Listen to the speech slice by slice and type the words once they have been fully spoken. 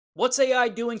What's AI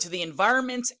doing to the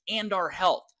environment and our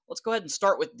health? Let's go ahead and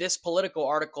start with this Politico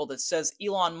article that says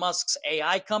Elon Musk's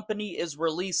AI company is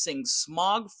releasing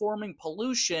smog-forming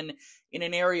pollution in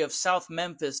an area of South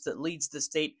Memphis that leads the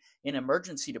state in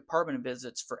emergency department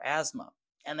visits for asthma.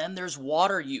 And then there's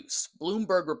water use.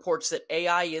 Bloomberg reports that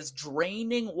AI is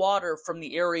draining water from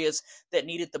the areas that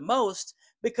need it the most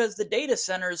because the data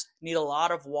centers need a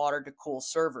lot of water to cool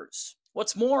servers.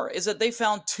 What's more is that they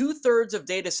found two-thirds of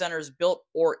data centers built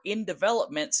or in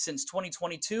development since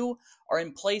 2022 are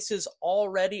in places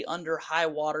already under high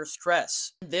water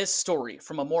stress. This story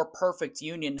from A More Perfect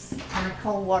Union. And a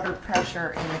cold water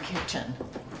pressure in the kitchen.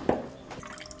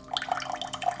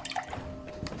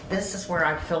 This is where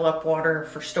I fill up water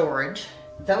for storage.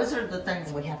 Those are the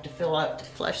things we have to fill up to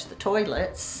flush the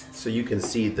toilets. So you can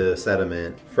see the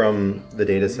sediment from the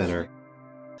data center.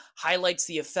 Highlights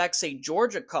the effects a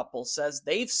Georgia couple says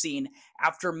they've seen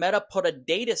after Meta put a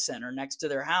data center next to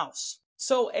their house.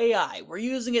 So AI, we're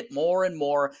using it more and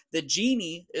more. The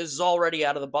genie is already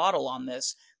out of the bottle on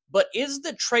this. But is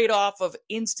the trade-off of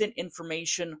instant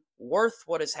information worth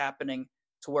what is happening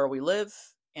to where we live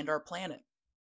and our planet?